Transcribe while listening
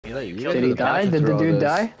Did he die? Did the dude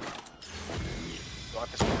die? You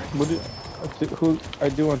want this one? Who? I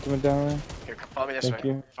do want the medallion. Here, follow me this Thank way.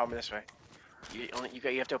 you. Follow me this way. You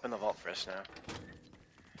have to open the vault first now.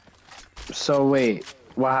 So wait,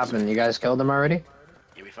 what happened? You guys killed him already?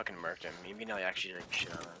 Yeah, we fucking murked him. Me and Nelly actually like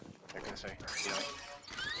shit on him. They're gonna say,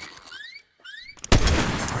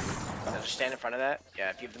 now just stand in front of that. Yeah,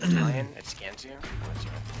 if you have the medallion, it scans you.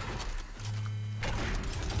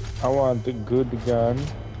 I want the good gun.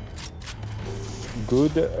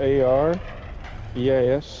 Good AR.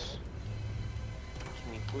 Yes.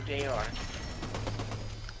 Give me good AR.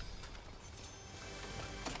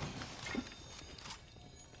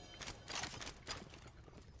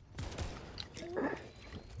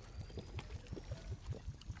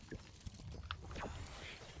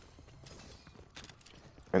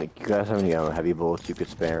 And you guys have any heavy bullets you could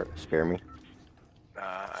spare me?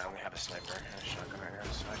 I only have a sniper and a shotgun right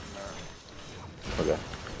now, so I can. Okay.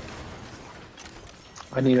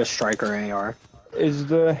 I need a striker AR. Is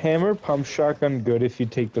the hammer pump shotgun good if you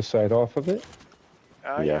take the sight off of it?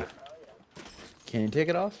 Yeah. Can you take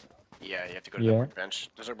it off? Yeah, you have to go to the workbench.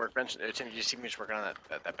 There's a workbench. Tim, you see me just working on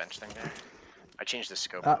that bench thing there? I changed the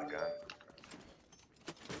scope on the gun.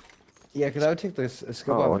 Yeah, because I would take the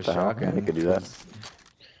scope off a shotgun. I could do that.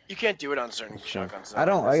 You can't do it on certain shotguns. I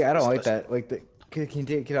don't like that. Like can you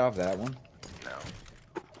take it off that one? No.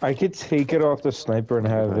 I could take it off the sniper and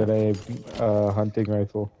have it a hunting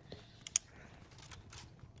rifle.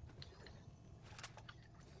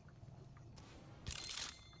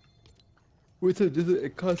 Wait,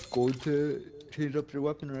 it costs gold to change up your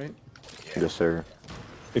weapon, right? Yeah. Yes, sir.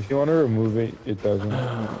 If you want to remove it, it doesn't.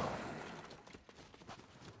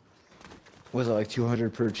 Was it like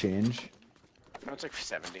 200 per change? No, it's like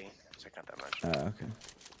 70. It's like not that much. Oh, okay.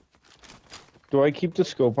 Do I keep the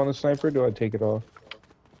scope on the sniper or do I take it off?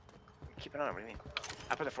 Keep it on, what do you mean?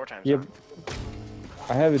 I put it 4 times Yep. on.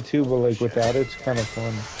 I have it too, but like without it, it's kind of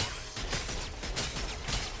fun.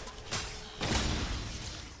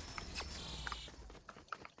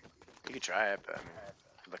 You could try it, but I mean,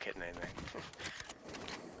 look hitting anything.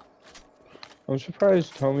 I'm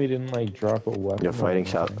surprised Tommy didn't like drop a weapon. You're fighting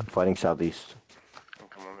southeast.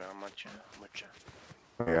 Come on, man, I'm with you.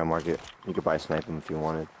 Here, I'll mark it. You could buy a sniper if you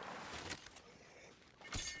wanted.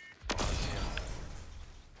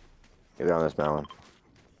 Yeah, they're on this mountain.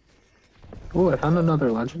 Ooh, I found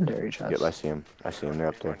another legendary chest. Yep, I see him. They're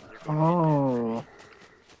up there. Oh.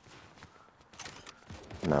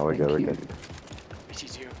 No, we're good. He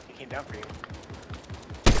sees you. He came down for you.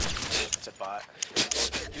 It's a bot.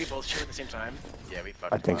 Did we both shoot at the same time? Yeah, we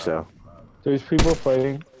fucking I think so. There's people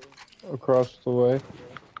fighting across the way.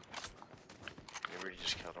 We already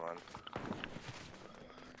just killed one.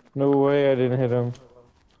 No way I didn't hit him.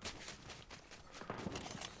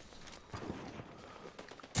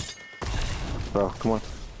 Bro, come on.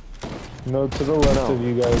 No, to the left of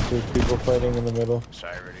you guys, there's people fighting in the middle.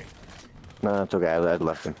 Sorry, Rudy. No, it's okay. I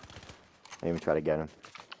left him. I didn't even try to get him.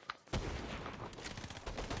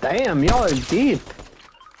 Damn, y'all are deep.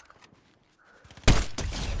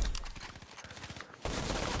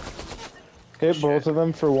 Hit both of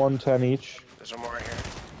them for 110 each. There's one more right here.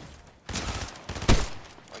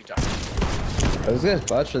 Oh, you died. Are those guys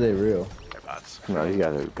bots or are they real? They're bots. No, these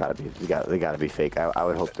guys they gotta be fake. I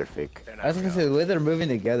would hope they're fake. They're I not was gonna real. say the way they're moving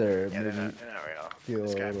together. Yeah, they're maybe not real. feel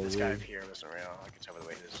This a guy little up weird. here wasn't real. I can tell by the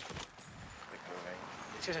way it is like moving.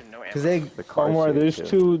 These guys have no ammo. Cause they The car's Omar, safe,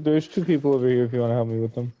 there's two people over here if you want to help me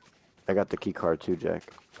with them. I got the key card too, Jack.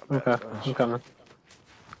 Okay, I'm coming.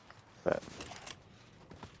 Bet.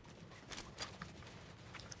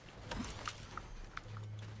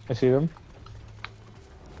 I see them.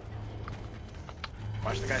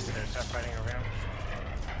 Watch the guys that are start fighting around.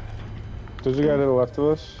 There's a guy to the left of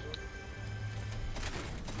us.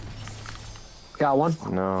 Got one.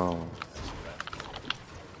 No.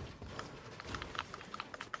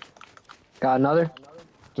 Got another.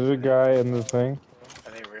 There's a guy in the thing.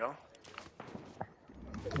 Are they real?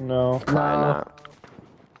 No. Probably not.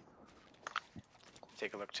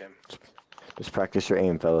 Take a look, Tim. Just practice your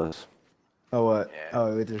aim, fellas. Oh what? Yeah.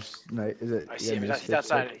 Oh wait, there's night. Is it? I see him. He's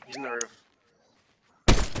outside. He's in the roof.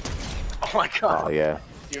 Oh my god. Oh yeah.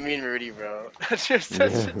 You mean Rudy, bro? She was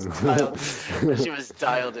dialed. She was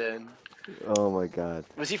dialed in. Oh my god.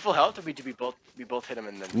 Was he full health, or did we both hit him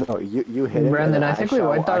and then? No, you hit him. Brandon, and then I think we shot-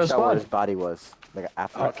 wiped out I a shot where squad. his body was. Like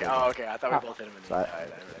after. Okay. Oh, okay. I thought we both hit him and then he died. I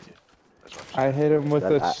didn't realize it. That's what I hit him with a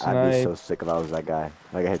I'd be so snipe. sick if I was that guy.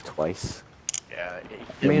 Like I hit twice. Yeah.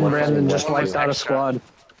 Me and one Brandon was- just one was wiped out a extra. squad.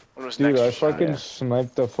 One was Dude, next I to shot. fucking yeah.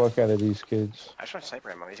 sniped the fuck out of these kids. I just want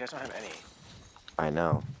sniper ammo. These guys don't have any. I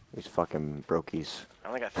know. These fucking brokies. I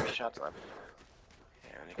only got 3 shots left.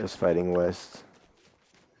 Yeah, Just fighting west.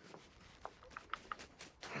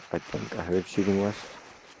 I think I heard shooting west.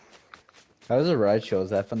 How's the ride show? Is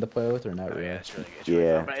that fun to play with or not Oh, really? yeah, it's really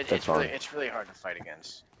Yeah, fun, but that's fine. it's really hard to fight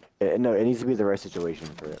against. No, it needs to be the right situation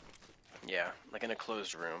for it. Yeah, like in a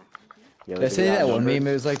closed room. Yeah, Did I like say the that one outnumbers. meme?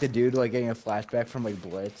 It was like the dude like getting a flashback from like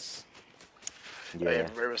Blitz. Yeah.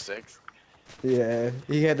 Rainbow Six. Yeah,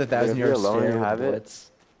 he had the But if 1,000 you're yard alone, stare you with have it.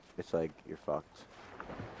 Blitz. It's like you're fucked.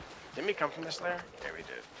 Didn't we come from this lair? Yeah, we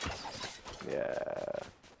did. Yeah.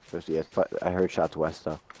 Especially, yeah, but I heard shots west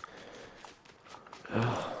though.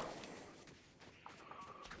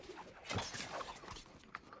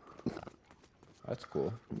 That's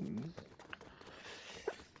cool.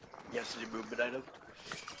 Yes, you movement item.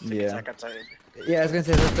 Yeah. Attack on Titan. Yeah, I was gonna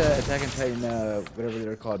say that's the Attack on Titan, whatever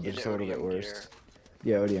they're called, but Yeah, just a little bit ODM worse.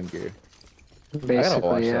 gear. Yeah, ODM gear. I gotta Basically,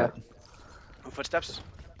 watch yeah. that. Footsteps?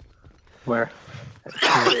 Where?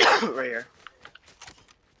 Right here.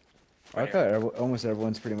 I like how almost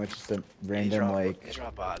everyone's pretty much just a random These are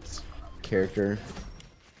all bots. character.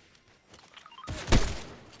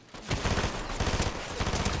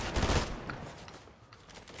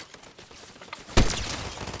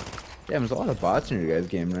 Yeah, there's a lot of bots in your guys'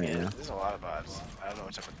 game right Yeah, now. there's a lot of bots. I don't know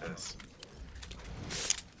what's up with this.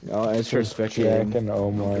 Oh, it's for Just Jack spectating. and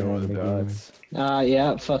Omar Looking at all in the the game. bots.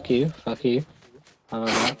 Yeah, fuck you. Fuck you. I don't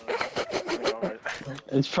know.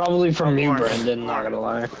 It's probably from you, More. Brendan, not gonna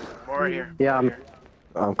lie. More right here. Yeah, More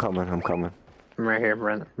I'm here. I'm coming. right here,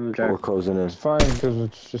 Brendan. I'm We're Jack. closing in. It's fine because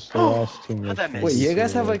it's just the last team. How'd that that's miss? Wait, you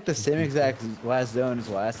guys have here. like the same exact last zone as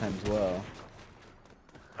last time as well.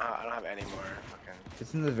 I don't have any more. Fucking.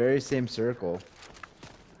 It's in the very same circle.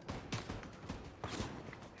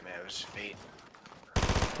 Man, it was fate.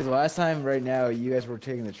 Because last time, right now, you guys were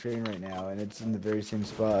taking the train right now, and it's in the very same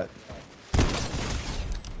spot.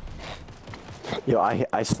 Yo,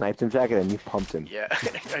 I sniped him, Jack, and then you pumped him. Yeah,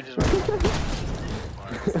 I just went.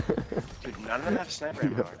 Dude, none of them have sniper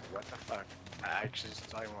ammo. What the fuck? I actually,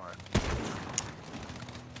 that's all I want.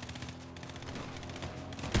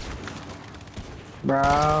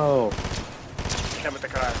 Bro. Come with the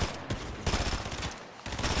car.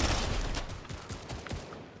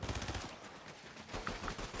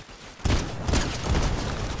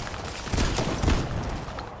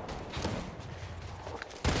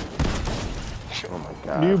 Oh my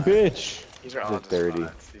god. You bitch! These are all They're just dirty.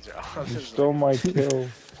 bots. These are all You just stole my kill.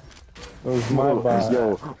 That was my bot.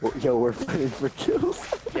 Yo, we're fighting for kills.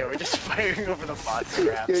 Yeah, we're just fighting over the bot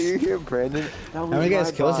scraps. Yo, you hear Brandon? How many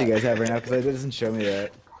guys kills do you guys have right now? Because it doesn't show me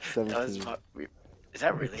that. That was 17, fu- we- Is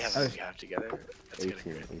that really how many we have together? That's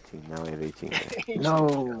 18, gonna 18. Now we have 18. No,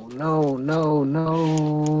 no, no,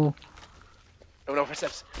 no. Oh no,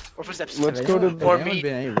 footsteps. More footsteps. Let's Have go anyone- to- have More anyone meat.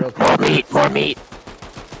 been any real More meat. More meat.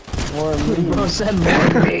 More meat. Bro said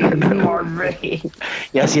more meat, more meat.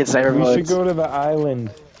 Yes, he had cyber We should bullets. go to the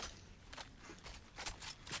island.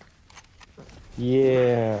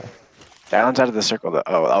 Yeah. The island's out of the circle.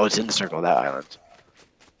 Oh, it's in the circle. That island.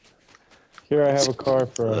 Here I have a car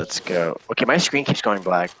for us. Let's go. Okay, my screen keeps going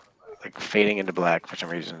black, like fading into black for some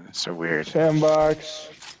reason. It's so weird. Sandbox.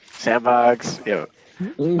 Sandbox. Yo,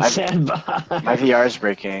 Sandbox. my VR is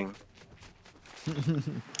breaking.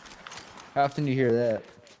 How often do you hear that?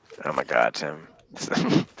 Oh my god, Tim. It's a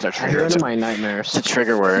I trigger. hear it It's in a, my nightmares. it's a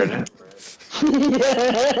trigger word.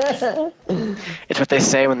 It's what they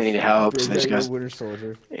say when they need help. So they just You're go, a Winter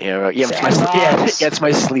Soldier. yeah, it's my, Sandbox. yeah, it's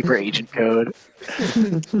my sleeper agent code.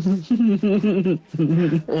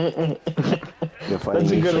 You're fighting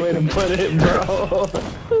That's a me. good way to put it, bro.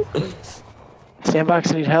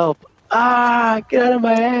 Sandbox, I need help. Ah, get out of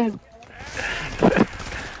my head.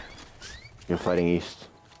 You're fighting east.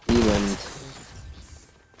 Eland.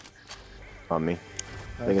 On me.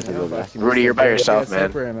 I think it's a go back. Rudy, you're by yourself, Yeah,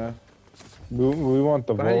 man. sniper ammo. We want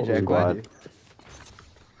the Behind you, vault. Jack. Behind you.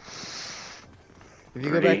 If you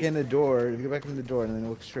go Rudy? back in the door, if you go back in the door and then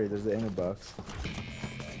look straight, there's the ammo box.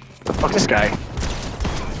 Fuck this guy.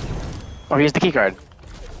 Oh, here's the keycard.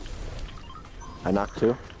 I knocked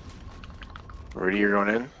two. Rudy, you're going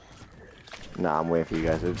in? Nah, I'm waiting for you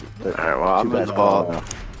guys. Alright, well, I'm Two in the guys ball. falling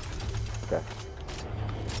now. Okay.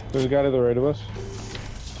 There's a guy to the right of us.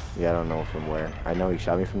 Yeah, I don't know from where. I know he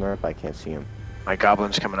shot me from there, but I can't see him. My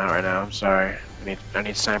goblin's coming out right now. I'm sorry. I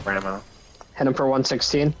need sniper ammo. Hit him for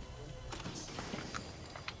 116.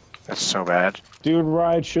 That's so bad. Dude,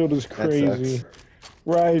 ride shield is crazy. sucks.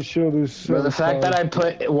 Ride shield is so Bro, the fact that I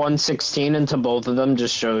tough. put 116 into both of them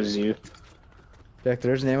just shows you. Jack,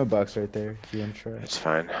 there's an ammo box right there. If you want to try. It's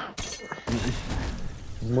fine.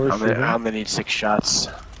 We're shooting. I'm gonna need 6 shots.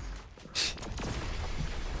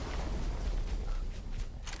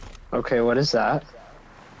 Okay, what is that?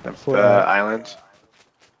 The For- island.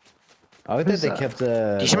 I would think they kept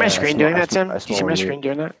the. Do you see my screen doing that, Tim? I Do you see my screen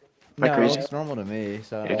doing that? Am I No, crazy? it's normal to me.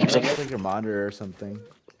 So It I keeps don't like- think your monitor or something.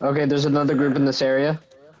 Okay, there's another group in this area.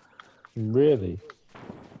 Really?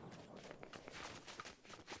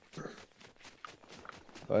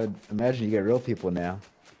 I'd imagine you get real people now.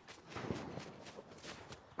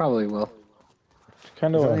 Probably will.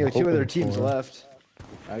 Kind There's of. only 2 other teams left.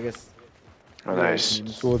 I guess. Oh, nice.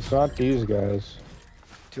 So it's not these guys.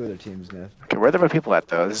 2 other teams now. Okay, where are the other people at,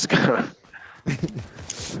 though? This is gonna...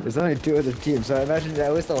 There's only 2 other teams, so I imagine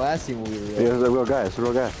that was the last team we were Yeah, it's a real guy. It's a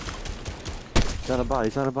real guy. He's not a bot.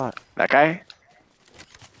 He's not a bot. That guy?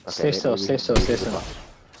 Stay still, stay still, stay still.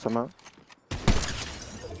 Somehow.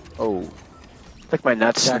 Oh. Like my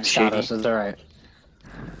nuts Jack and shot shady. us, it's alright.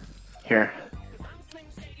 Here.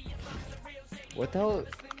 What the hell?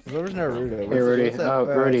 Whoever's Naruto? Here, Rudy. What's that? Oh,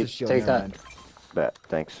 that's Rudy, a shield, take never that. mind. Bet.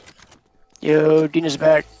 Thanks. Yo, Dina's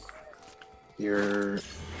back. You're...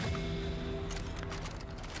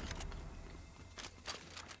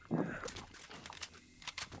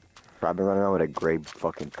 I've been running around with a gray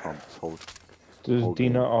fucking pump this whole. Does whole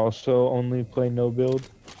Dina game. also only play no build?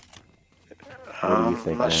 What do you think,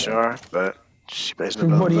 I'm not man? sure, but she plays in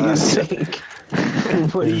the What do middle you of us. think?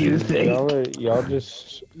 What do you think? Y'all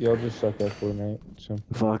just suck at Fortnite. So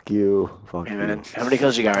Fuck you. Fuck Hey, you. man, how many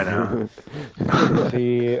kills you got right now?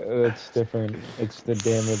 see, it's different. It's the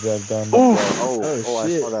damage I've done. Oof! Oh, I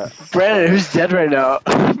shit. saw that. Brandon, who's dead right now?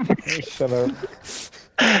 Shut up.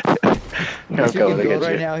 I'm If he going could to build get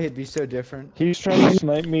right you. now, he'd be so different. He's trying to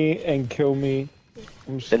snipe me and kill me.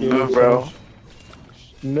 I'm Then scared. move, bro.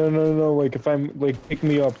 No. Like if I'm like pick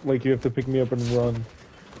me up, like you have to pick me up and run.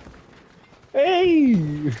 Hey!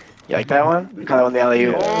 You like that one? Call that one the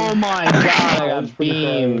alley-oop. Oh my god, I That's got pretty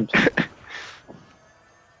beamed.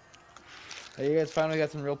 Hey, you guys finally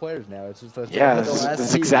got some real players now. It's just the Yeah, the this last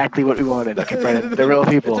is team. exactly what we wanted. Okay, Brandon, the real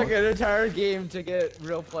people. It took an entire game to get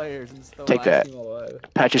real players. And it's the Take last that. team alive.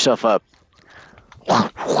 Pat yourself up.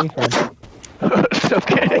 Okay.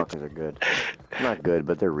 Okay. Fuckers are good. Not good,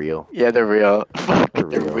 but they're real. Yeah, they're real. Fuck, They're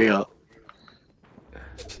they're real. real.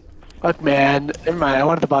 Fuck, man. Never mind, I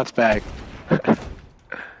wanted the bots back.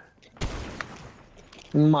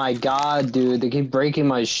 My god, dude, they keep breaking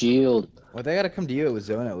my shield. Well, they gotta come to you with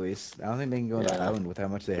zone at least. I don't think they can go on the Yeah. island with how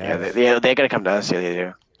much they Yeah, have. they gotta come to us. Yeah, they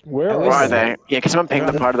do. Where At Where least- are they? Yeah, can someone ping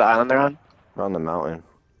the part of the island they're on? We're on the mountain.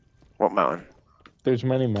 What mountain? There's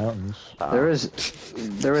many mountains. There is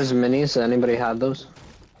minis. Anybody have those?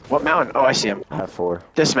 What mountain? Oh, I see him. I have 4.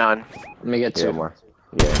 This mountain. Let me get Yeah, two. more.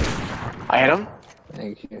 Yeah. I hit him.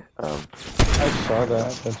 Thank you. I saw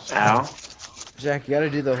that. That's Ow. Jack, you gotta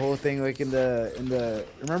do the whole thing like in the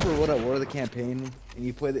remember what War of the Campaign and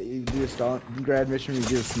you play you do a Stalingrad mission where you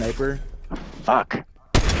do a sniper. Fuck.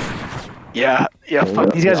 Yeah,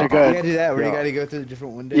 fuck, these guys are You good. gotta do that where you Yeah. gotta go through the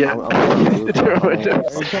different windows. Yeah. You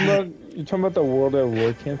talking about the World at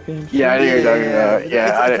War campaign? Yeah, I know you're talking about.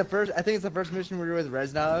 Yeah, it's the first. I think it's the first mission where you're with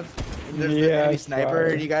Reznov. And there's the Yeah, enemy I sniper,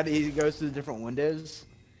 saw and he goes through the different windows.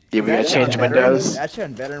 yeah, we gotta That shot change on veteran- windows. That shot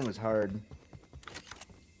on veteran was hard.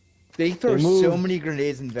 They throw They so moved. many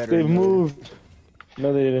grenades in veteran. They mode. moved.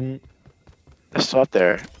 No, they didn't. They're still up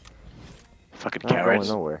there. Fucking Not going cowards.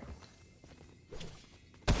 nowhere.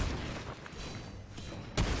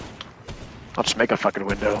 I'll just make a fucking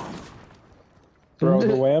window. Bro,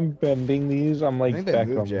 the way I'm bending these, I'm I like think they back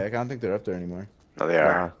moved, on. Jack. I don't think they're up there anymore. No, they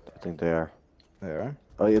are. Nah, I think they are. They are.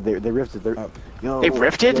 Oh yeah, they rifted. They're, Oh. yo, They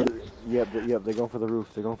rifted? Yep, they're going for the roof.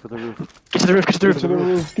 They're going for the roof. Get to the roof, get to the Get roof. to the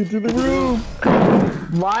roof. Get to the roof.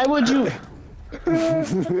 Why would you?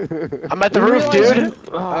 I'm at the roof, dude.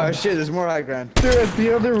 Oh shit! There's more high ground. They're at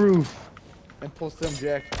the other roof. Impulse them,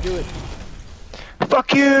 Jack. Do it.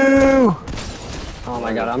 Fuck you! Oh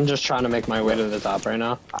my god, I'm just trying to make my way to the top right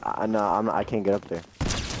now. I can't get up there.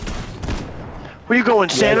 Where you going,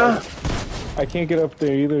 Santa? I can't get up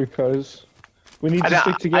there either, cuz. We need I to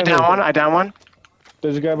stick down together. one, I down one.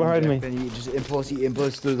 There's a guy behind Jack, me. Then you just impulse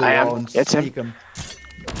through the I am. wall and It's him. sneak him.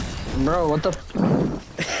 Bro, what the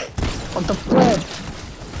what the flip?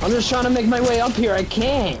 I'm just trying to make my way up here, I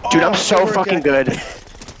can't. Dude, I'm so over fucking again. good.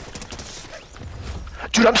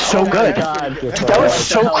 Dude, I'm so good. God. That was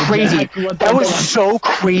so hell, crazy. Jack? What the That was hell? so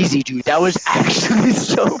crazy, dude. That was actually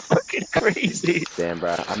so fucking crazy. Damn,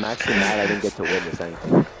 bro. I'm actually mad I didn't get to witness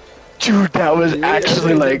anything. Dude, that was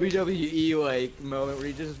actually like... WWE like moment where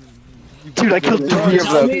you just. Dude, I killed 3 of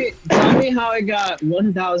Tell them. me how I got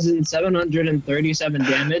 1,737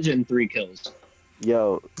 damage and 3 kills.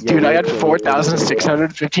 Yo, Dude, I had we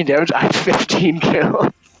 4,615 damage. I had 15 kills.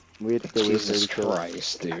 We had to go Jesus 30 kills.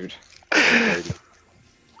 Christ, dude. 30.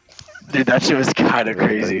 Dude, that shit was kind of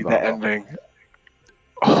crazy. The ending.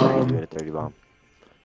 Oh, We had a 30 bomb.